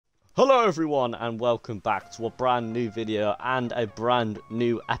Hello everyone and welcome back to a brand new video and a brand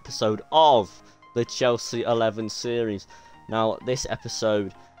new episode of the Chelsea 11 series. Now this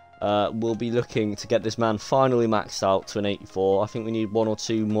episode we'll be looking to get this man finally maxed out to an 84. I think we need one or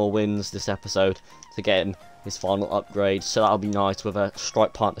two more wins this episode to get him his final upgrade, so that'll be nice with a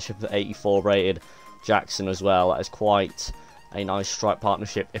strike partnership of 84 rated Jackson as well. That is quite a nice strike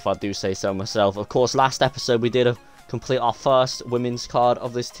partnership if I do say so myself. Of course, last episode we did complete our first women's card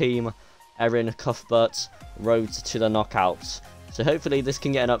of this team, Erin Cuthbert's road to the knockouts. So hopefully this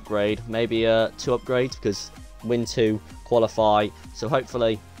can get an upgrade, maybe 2 upgrades, because win 2, qualify. So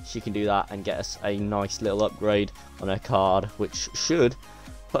hopefully she can do that and get us a nice little upgrade on her card, which should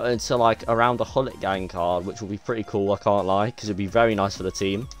put her into like around a Hullet Gang card, which will be pretty cool, I can't lie, because it'd be very nice for the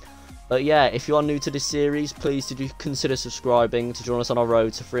team. But yeah, if you are new to this series, please do consider subscribing to join us on our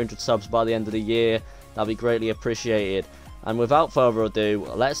road to 300 subs by the end of the year. That'll be greatly appreciated. And without further ado,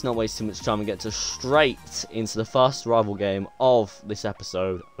 let's not waste too much time and get straight into the first rival game of this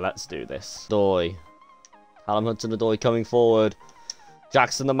episode. Let's do this. Doy. Callum Hudson-Odoi coming forward.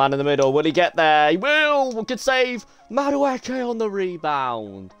 Jackson, the man in the middle. Will he get there? He will! Good save. Madueke on the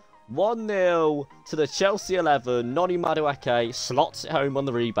rebound. 1-0 to the Chelsea 11. Noni Madueke slots it home on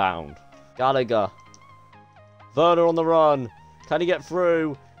the rebound. Gallagher. Werner on the run. Can he get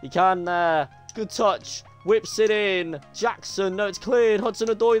through? He can there. Good touch. Whips it in. Jackson. No, it's cleared.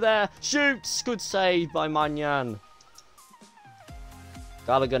 Hudson-Odoi there. Shoots. Good save by Manyan.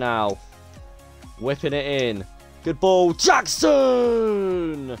 Gallagher now. Whipping it in. Good ball.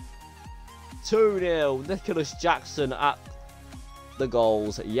 Jackson! 2-0. Nicholas Jackson at the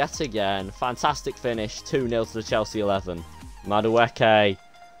goals yet again. Fantastic finish. 2-0 to the Chelsea 11. Madueke.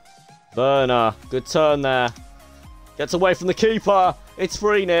 Werner. Good turn there. Gets away from the keeper. It's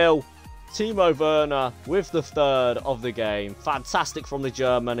 3-0. Timo Werner with the third of the game. Fantastic from the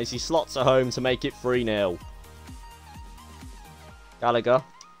German as he slots it home to make it 3-0. Gallagher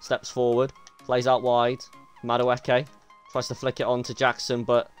steps forward. Plays out wide. Madueke tries to flick it on to Jackson,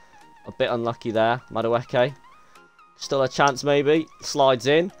 but a bit unlucky there. Madueke. Still a chance maybe. Slides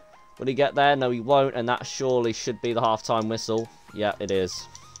in. Will he get there? No, he won't. And that surely should be the half-time whistle. Yeah, it is.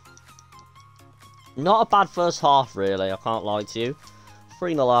 Not a bad first half, really. I can't lie to you.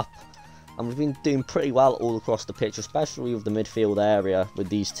 3-0 up. And we've been doing pretty well all across the pitch, especially with the midfield area with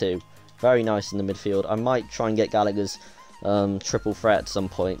these two. Very nice in the midfield. I might try and get Gallagher's triple threat at some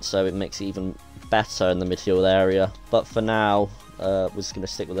point, so it makes it even better in the midfield area. But for now, we're just going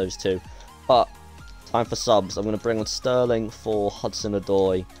to stick with those two. But time for subs. I'm going to bring on Sterling for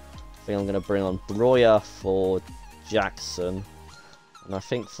Hudson-Odoi. I think I'm going to bring on Breuer for Jackson. And I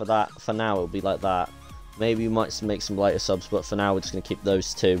think for now, it'll be like that. Maybe we might make some later subs, but for now, we're just going to keep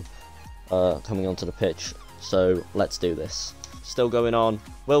those two coming onto the pitch. So let's do this. Still going on.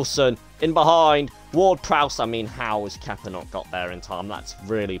 Wilson in behind. Ward-Prowse. I mean, how has Kepa not got there in time? That's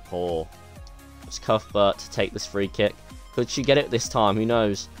really poor. It's Cuthbert to take this free kick. Could she get it this time? Who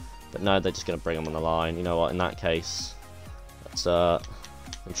knows? But no, they're just going to bring him on the line. You know what? In that case, let's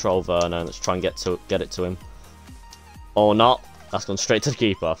control Werner. Let's try and get it to him. Or not. That's gone straight to the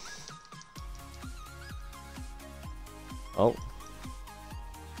keeper. Oh.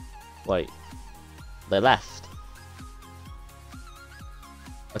 Wait. They left.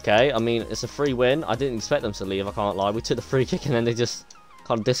 Okay, I mean, it's a free win. I didn't expect them to leave, I can't lie. We took the free kick and then they just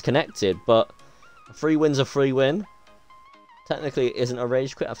kind of disconnected. But a free win's a free win. Technically, it isn't a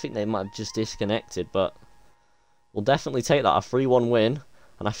rage quit. I think they might have just disconnected, but we'll definitely take that. A 3-1 win.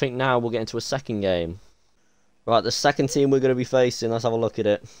 And I think now we'll get into a second game. Right, the second team we're going to be facing. Let's have a look at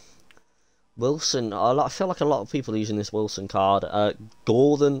it. Wilson. I feel like a lot of people are using this Wilson card.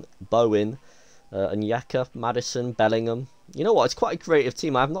 Gordon, Bowen, Onyeka, Madison, Bellingham. You know what? It's quite a creative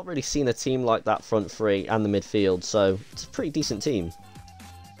team. I've not really seen a team like that front three and the midfield. So, it's a pretty decent team.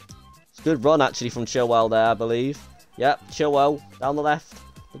 It's a good run, actually, from Chilwell there, I believe. Yep, Chilwell down the left.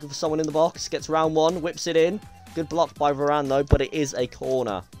 Looking for someone in the box. Gets round one. Whips it in. Good block by Varane, though. But it is a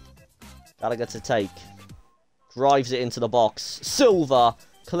corner. Gallagher to take. Drives it into the box. Silva.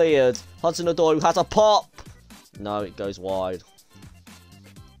 Cleared. Hudson-Odoi has a pop. No, it goes wide.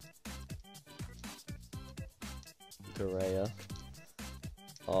 Correa.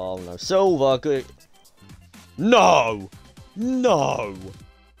 Oh, no. Silva. Good. No. No.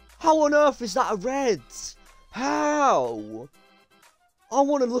 How on earth is that a red? How? I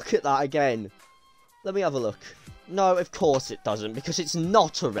want to look at that again. Let me have a look. No, of course it doesn't, because it's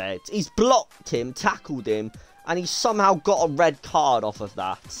not a red. He's blocked him, tackled him, and he's somehow got a red card off of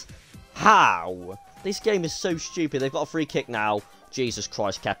that. How? This game is so stupid. They've got a free kick now. Jesus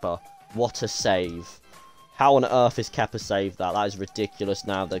Christ, Kepa. What a save. How on earth is Kepa saved that? That is ridiculous.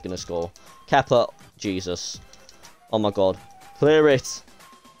 Now they're going to score. Kepa, Jesus. Oh my god. Clear it.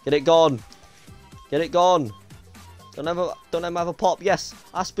 Get it gone. Get it gone. Don't let him have a pop. Yes.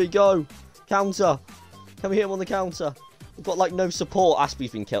 Aspie, go. Counter. Can we hit him on the counter? We've got like no support.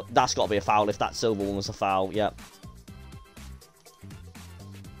 Aspie's been killed. That's got to be a foul if that silver one was a foul. Yep.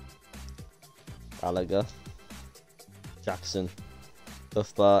 Gallagher. Jackson.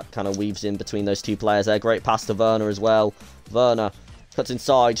 Cuthbert kind of weaves in between those two players there. Great pass to Werner as well. Werner cuts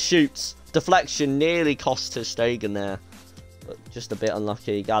inside, shoots. Deflection nearly cost ter Stegen there. But just a bit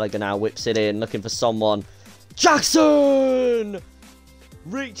unlucky. Gallagher now whips it in, looking for someone. Jackson!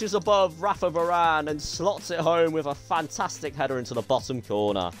 Reaches above Rafa Varane and slots it home with a fantastic header into the bottom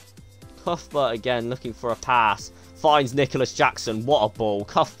corner. Cuthbert again looking for a pass. Finds Nicholas Jackson. What a ball.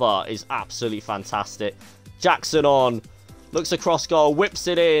 Cuthbert is absolutely fantastic. Jackson on. Looks across goal. Whips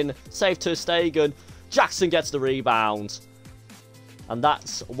it in. Save ter Stegen. Jackson gets the rebound. And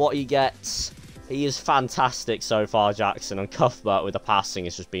that's what he gets. He is fantastic so far, Jackson. And Cuthbert with the passing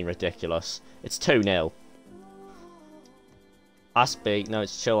has just been ridiculous. It's 2-0. Aspie. No,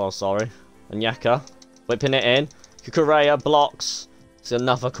 it's Chilwell, sorry. Onyeka. Whipping it in. Kukureya blocks. It's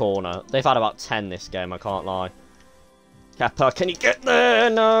another corner. They've had about 10 this game, I can't lie. Kepa, can you get there?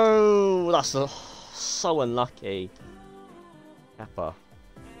 No! That's so unlucky. Kepa.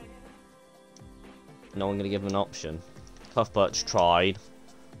 No one going to give him an option. Cuthbert's tried.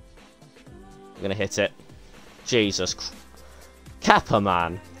 I'm going to hit it. Jesus. Kepa,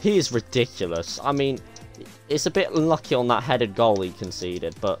 man. He is ridiculous. I mean, it's a bit unlucky on that headed goal he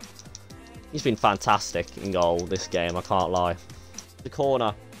conceded, but he's been fantastic in goal this game, I can't lie. The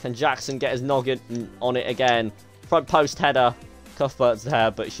corner. Can Jackson get his noggin on it again? Front post header. Cuthbert's there,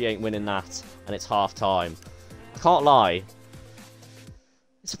 but she ain't winning that. And it's half time. I can't lie.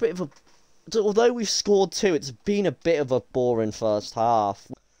 It's a bit of a... Although we've scored 2, it's been a bit of a boring first half.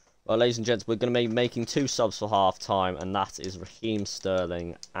 Well, ladies and gents, we're going to be making 2 subs for half time. And that is Raheem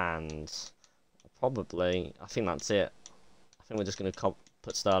Sterling and... Probably... I think that's it. I think we're just going to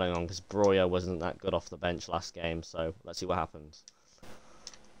put Sterling on because Breuer wasn't that good off the bench last game. So, let's see what happens.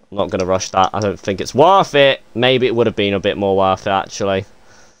 I'm not going to rush that. I don't think it's worth it. Maybe it would have been a bit more worth it, actually.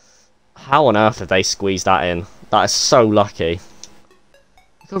 How on earth have they squeezed that in? That is so lucky.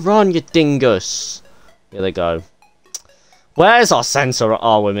 Go run, you dingus. Here they go. Where's our centre?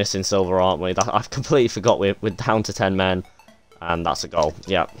 Oh, we're missing Silver, aren't we? I've completely forgot we're down to 10 men. And that's a goal.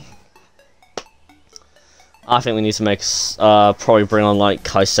 Yep. I think we need to make probably bring on like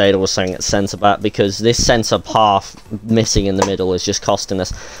Caicedo or something at centre back because this centre half missing in the middle is just costing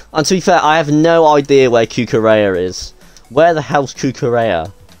us. And to be fair, I have no idea where Kukureya is. Where the hell's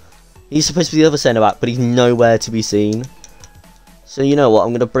Kukureya? He's supposed to be the other centre back, but he's nowhere to be seen. So you know what?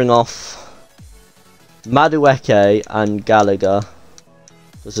 I'm going to bring off Madueke and Gallagher.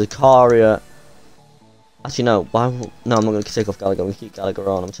 Zakaria. Actually, no. No, I'm not going to take off Gallagher. I'm going to keep Gallagher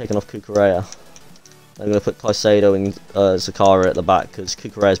on. I'm taking off Kukureya. I'm going to put Caicedo and Zakaria at the back because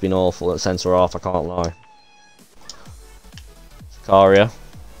Kukureya's been awful at centre half, I can't lie. Zakaria.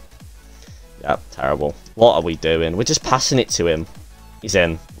 Yep, terrible. What are we doing? We're just passing it to him. He's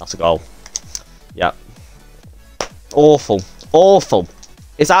in. That's a goal. Yep. Awful. Awful.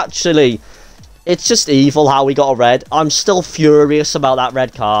 It's just evil how we got a red. I'm still furious about that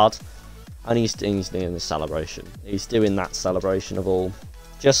red card. And he's doing this celebration. He's doing that celebration of all.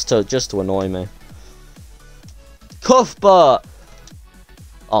 Just to annoy me. Cuthbert!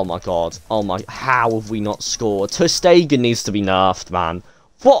 Oh my god. Oh my... How have we not scored? ter Stegen needs to be nerfed, man.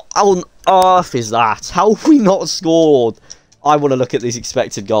 What on earth is that? How have we not scored? I want to look at these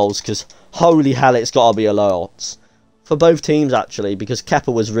expected goals, because holy hell, it's got to be a lot. For both teams, actually, because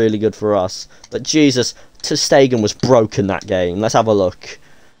Kepa was really good for us. But Jesus, ter Stegen was broken that game. Let's have a look.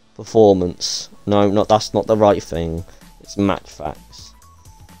 Performance. No, that's not the right thing. It's match facts.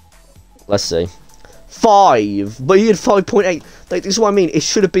 Let's see. 5, but he had 5.8. Like, this is what I mean. It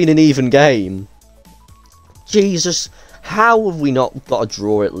should have been an even game. Jesus, how have we not got a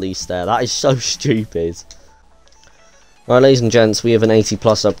draw at least there? That is so stupid. Right, ladies and gents, we have an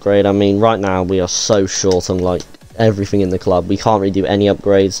 80+ upgrade. I mean, right now we are so short on like everything in the club. We can't really do any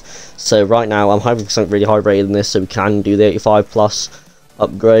upgrades. So right now I'm hoping for something really high rated in this, so we can do the 85+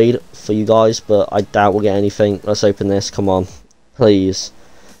 upgrade for you guys. But I doubt we'll get anything. Let's open this. Come on, please.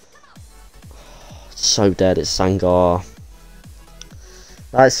 So dead, it's Sangar.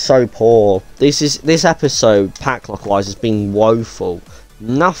 That's so poor. This episode, pack luck wise, has been woeful.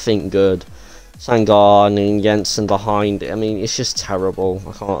 Nothing good. Sangar and Jensen behind it. I mean, it's just terrible.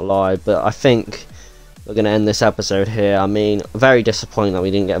 I can't lie, but I think we're going to end this episode here. I mean, very disappointing that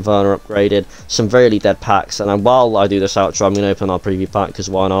we didn't get Werner upgraded. Some really dead packs, and while I do this outro, I'm going to open our preview pack, because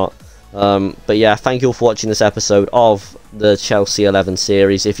why not? But yeah, thank you all for watching this episode of the Chelsea 11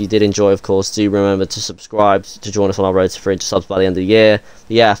 series. If you did enjoy, of course, do remember to subscribe to join us on our road to 300 subs by the end of the year.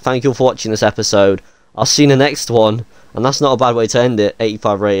 But yeah, thank you all for watching this episode. I'll see you in the next one, and that's not a bad way to end it,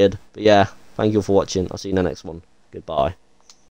 85 rated. But yeah, thank you all for watching. I'll see you in the next one. Goodbye.